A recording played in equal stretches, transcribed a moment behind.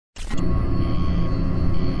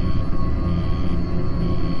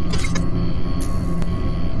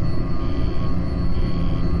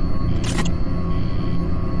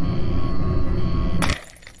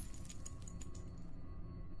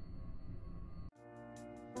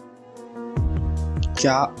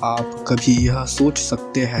क्या आप कभी यह सोच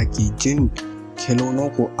सकते हैं कि जिन खिलौनों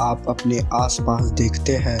को आप अपने आसपास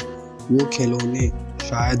देखते हैं वो खिलौने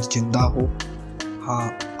शायद जिंदा हो? हाँ,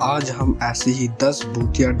 आज हम ऐसे ही 10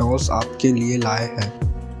 भूतिया डॉल्स आपके लिए लाए हैं।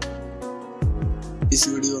 इस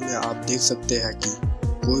वीडियो में आप देख सकते हैं कि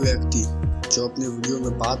कोई व्यक्ति जो अपने वीडियो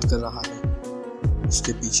में बात कर रहा है,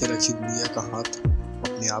 उसके पीछे रखी गुड़िया का हाथ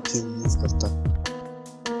अपने आप ही मूव करता है।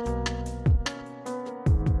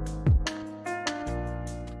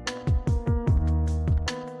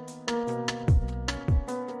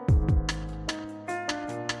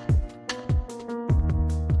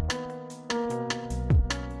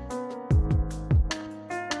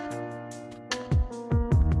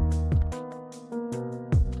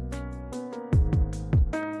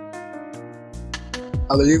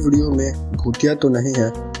 अगली वीडियो में भूतिया तो नहीं है,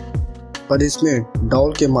 पर इसमें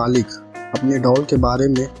डॉल के मालिक अपने डॉल के बारे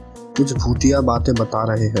में कुछ भूतिया बातें बता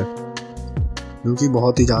रहे हैं, जो कि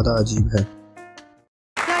बहुत ही ज़्यादा अजीब है।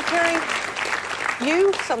 Now, Terry,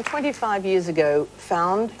 you some 25 years ago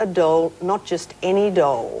found a doll, not just any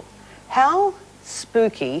doll. How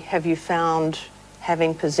spooky have you found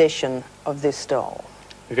having possession of this doll?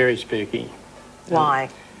 Very spooky. Why?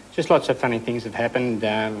 Just lots of funny things have happened.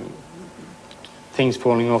 Things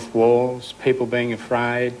falling off walls, people being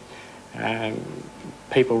afraid,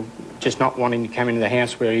 people just not wanting to come into the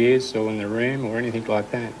house where he is or in the room or anything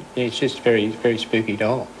like that. Yeah, it's just very, very spooky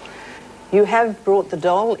doll. You have brought the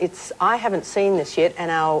doll. I haven't seen this yet,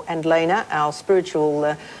 and Lena, our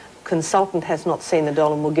spiritual consultant, has not seen the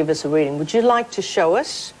doll and will give us a reading. Would you like to show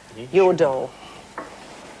us your doll?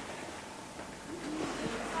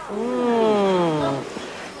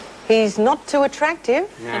 He's not too attractive.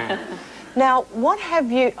 No. Now, what have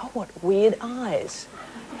you... Oh, what weird eyes.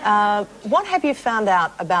 What have you found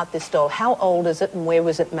out about this doll? How old is it and where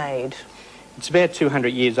was it made? It's about 200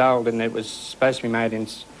 years old and it was supposed to be made in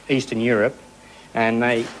Eastern Europe, and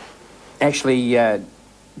they actually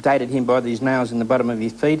dated him by these nails in the bottom of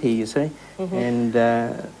his feet here, you see. And,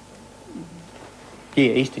 yeah,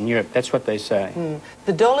 Eastern Europe, that's what they say.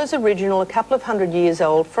 The doll is original, a couple of hundred years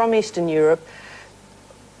old, from Eastern Europe.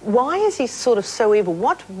 Why is he sort of so evil?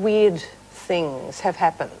 What weird things have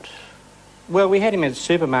happened? Well, we had him at a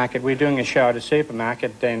supermarket. We were doing a show at a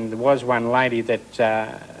supermarket, and there was one lady that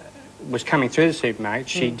was coming through the supermarket.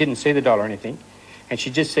 She didn't see the doll or anything, and she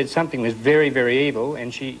just said something was very, very evil,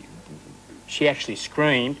 and she actually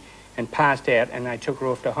screamed and passed out, and they took her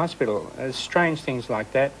off to hospital. Strange things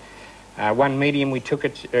like that. One medium we took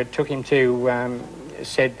him to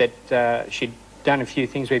said that she'd done a few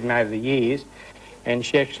things with him over the years, and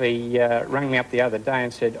she actually rang me up the other day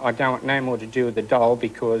and said, I don't want no more to do with the doll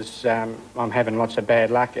because I'm having lots of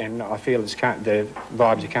bad luck and I feel the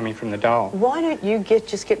vibes are coming from the doll. Why don't you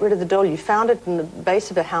just get rid of the doll? You found it in the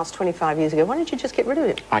base of a house 25 years ago. Why don't you just get rid of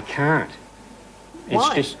it? I can't. Why? It's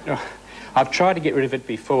just... I've tried to get rid of it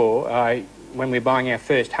before. When we were buying our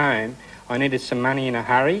first home, I needed some money in a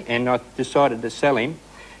hurry and I decided to sell him,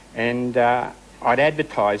 and I'd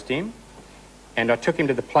advertised him and I took him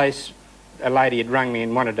to the place. A lady had rung me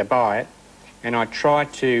and wanted to buy it, and I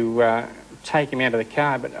tried to take him out of the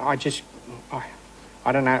car, but I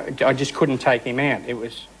don't know, I just couldn't take him out. It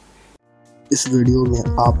was... इस video में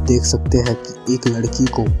आप देख सकते हैं कि एक लड़की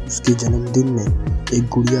को उसके जन्मदिन में एक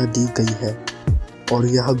गुड़िया दी गई है और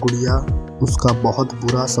यह गुड़िया उसका बहुत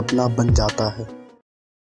बुरा सपना बन जाता है।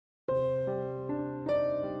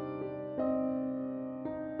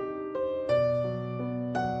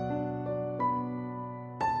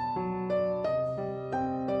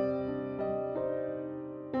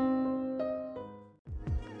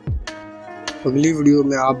 अगली वीडियो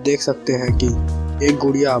में आप देख सकते हैं कि एक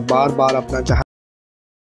गुड़िया बार बार अपना जहां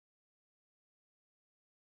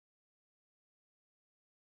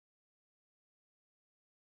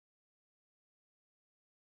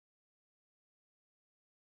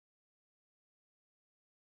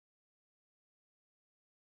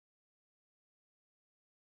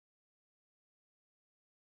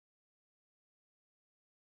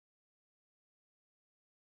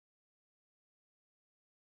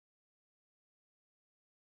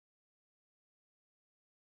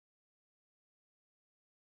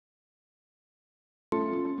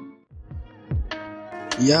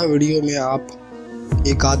यह वीडियो में आप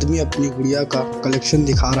एक आदमी अपनी गुड़िया का कलेक्शन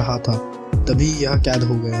दिखा रहा था, तभी यह कैद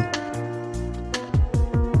हो गया।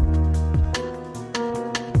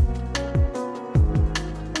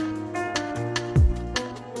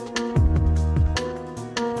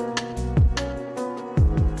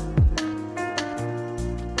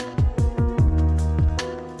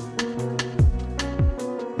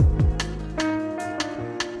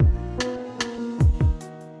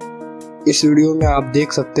 इस वीडियो में आप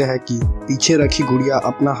देख सकते हैं कि पीछे रखी गुड़िया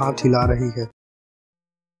अपना हाथ हिला रही है।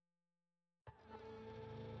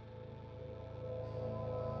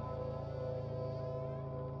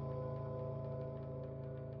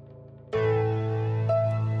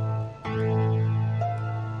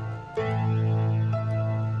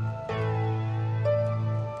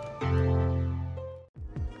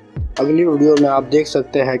 अगली वीडियो में आप देख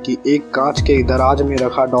सकते हैं कि एक कांच के दराज में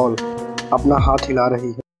रखा डॉल अपना हाथ हिला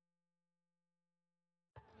रही है।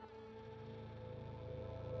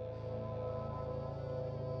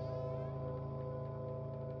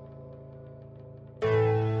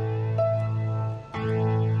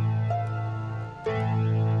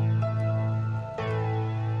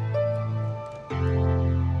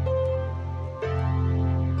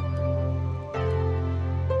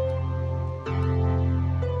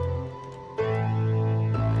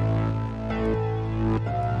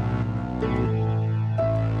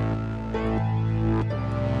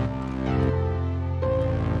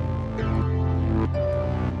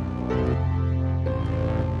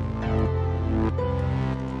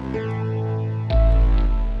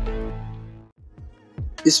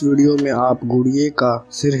 इस वीडियो में आप गुड़िया का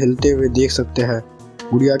सिर हिलते हुए देख सकते हैं।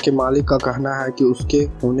 गुड़िया के मालिक का कहना है कि उसके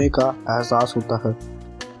होने का एहसास होता है।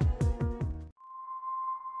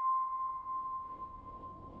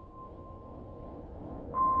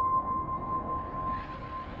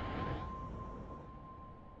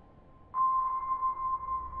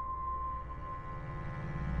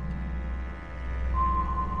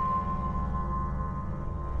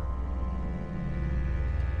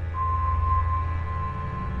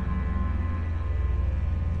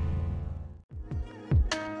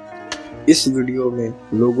 इस वीडियो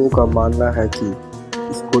में लोगों का मानना है कि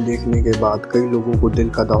इसको देखने के बाद कई लोगों को दिल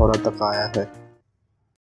का दौरा तक आया है।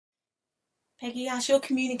 Peggy, as you're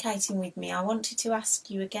communicating with me, I wanted to ask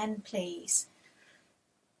you again, please.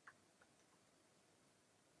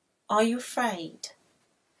 Are you afraid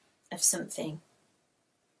of something?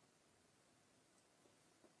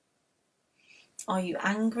 Are you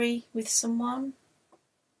angry with someone?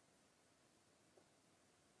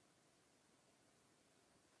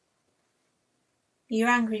 You're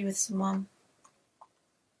angry with someone.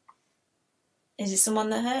 Is it someone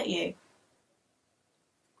that hurt you?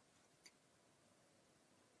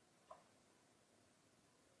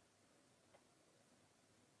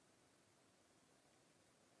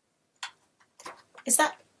 Is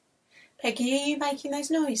that... Peggy, are you making those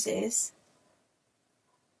noises?